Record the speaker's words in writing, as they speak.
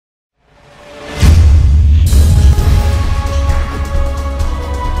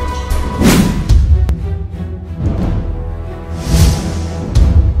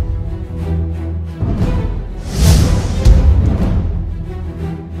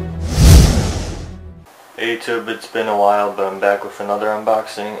Hey YouTube, it's been a while, but I'm back with another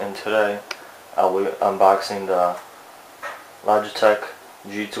unboxing, and today I'll be unboxing the Logitech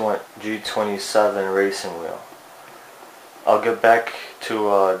G27 racing wheel. I'll get back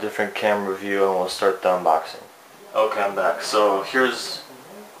to a different camera view and we'll start the unboxing. Okay, I'm back. So here's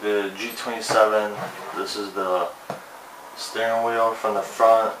the G27. This is the steering wheel from the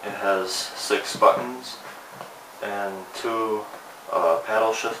front. It has 6 buttons and 2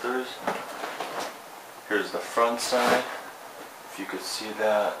 paddle shifters. Here's the front side. If you could see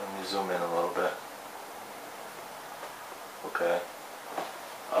that, let me zoom in a little bit. Okay.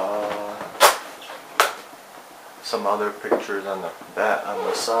 Some other pictures on the back, on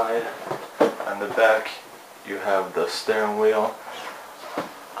the side. On the back, you have the steering wheel.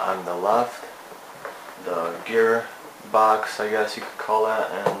 On the left, the gear box, I guess you could call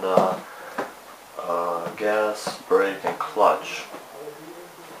that, and gas, brake, and clutch.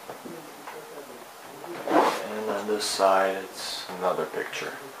 And on this side, it's another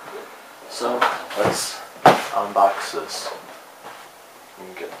picture. So let's unbox this. Let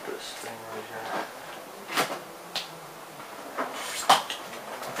me get this thing right here.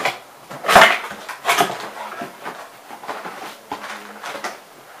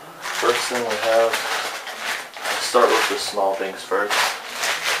 First thing we have, let's start with the small things first.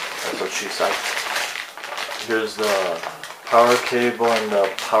 That's what she said. Here's the power cable and the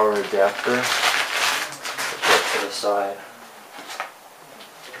power adapter. Put that to the side.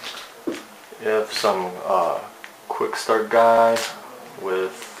 You have some quick start guide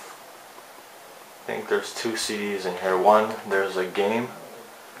with, I think there's 2 CDs in here. One, there's a game,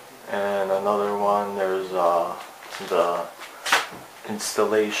 and another one, there's the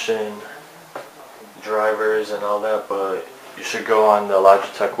installation, drivers and all that, but you should go on the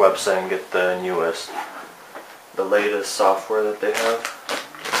Logitech website and get the the latest software that they have.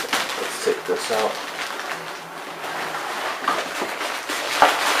 Let's take this out.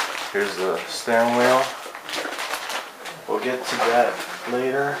 Here's the steering wheel. We'll get to that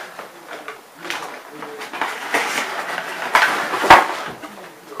later.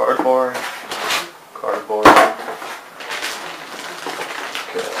 Cardboard.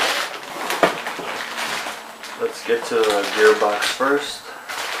 Okay. Let's get to the gearbox first.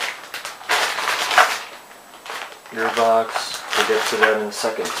 Gearbox, we'll get to that in a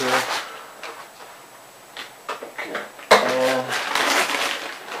second too. Okay. And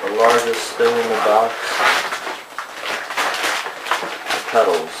the largest thing in the box, the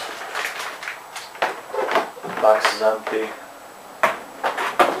pedals. The box is empty.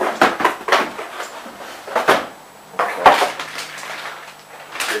 Okay.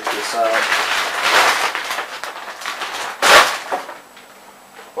 Take this out.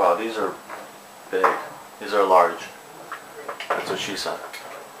 Wow, these are big. These are large. That's what she said.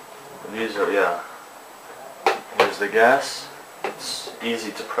 These are, yeah. Here's the gas. It's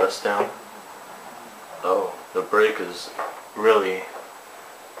easy to press down. Oh, the brake is really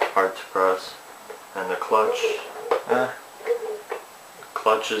hard to press. And the clutch,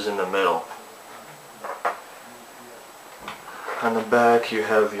 clutch is in the middle. On the back you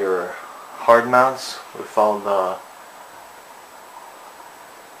have your hard mounts with all the,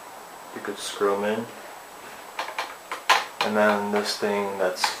 you could screw them in. And then this thing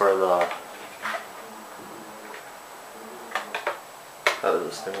that's for the, how does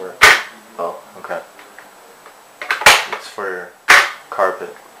this thing work? Oh, okay. It's for your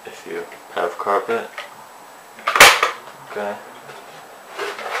carpet, if you have carpet. Okay.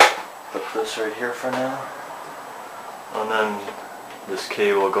 Put this right here for now. And then this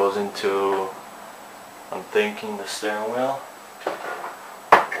cable goes into, I'm thinking, the steering wheel,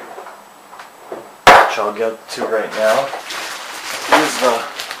 which I'll get to right now. Here's the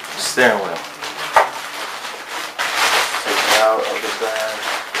steering wheel. Take it out of the bag.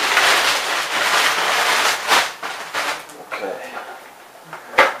 Okay.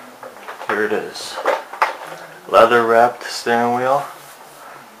 Here it is. Leather wrapped steering wheel.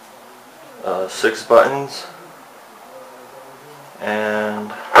 6 buttons.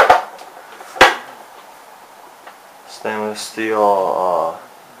 And stainless steel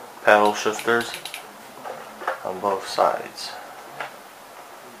paddle shifters on both sides.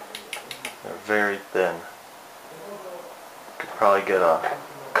 They're very thin. You could probably get a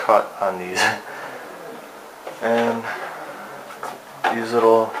cut on these. And these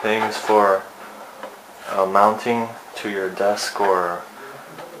little things for mounting to your desk or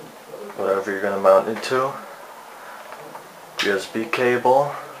whatever you're going to mount it to. USB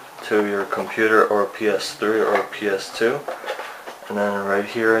cable to your computer or PS3 or PS2. And then right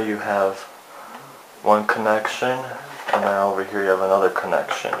here you have one connection, and then over here you have another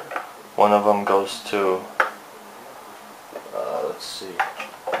connection. One of them goes to, let's see,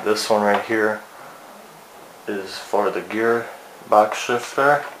 this one right here is for the gear box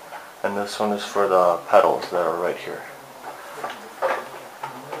shifter, and this one is for the pedals that are right here.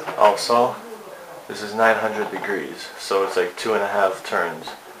 Also, this is 900 degrees, so it's like 2.5 turns.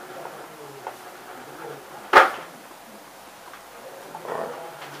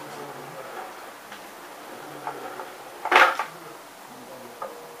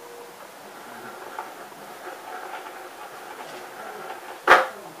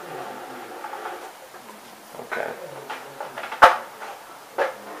 Okay.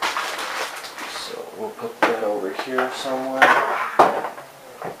 So we'll put that over here somewhere.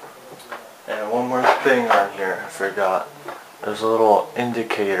 And one more thing on here, I forgot. There's a little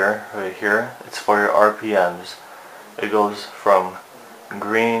indicator right here. It's for your RPMs. It goes from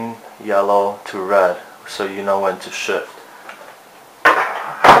green, yellow to red, so you know when to shift.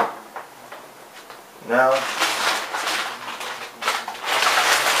 Now,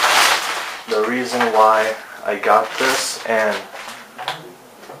 the reason why I got this and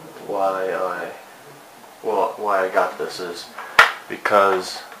why I got this is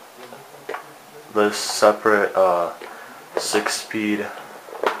because this separate 6-speed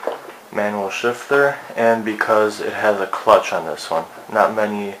manual shifter, and because it has a clutch on this one. Not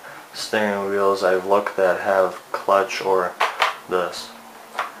many steering wheels I've looked at have clutch or this.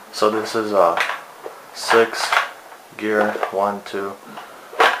 So this is a 6 gear, 1, 2,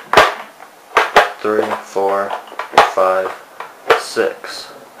 3, 4, 5, 6.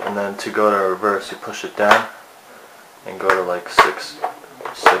 And then to go to reverse, you push it down and go to like 6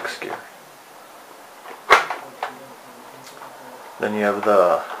 gear. Then you have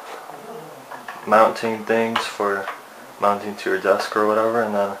the mounting things for mounting to your desk or whatever,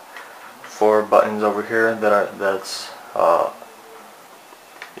 and then 4 buttons over here that's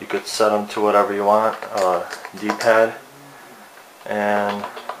you could set them to whatever you want, D-pad, and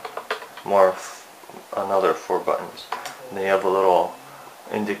another 4 buttons. And then you have a little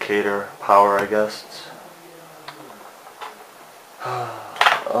indicator, power, I guess.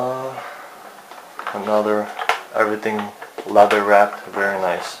 Another, everything leather wrapped, very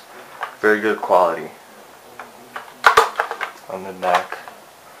nice, very good quality. On the back,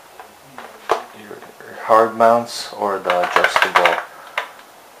 your hard mounts or the adjustable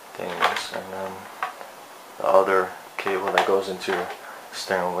things, and then the other cable that goes into your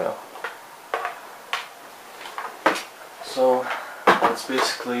steering wheel. So that's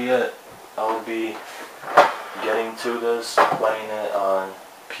basically it. I'll be getting to this, playing it on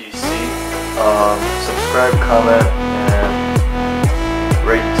PC. Subscribe, comment,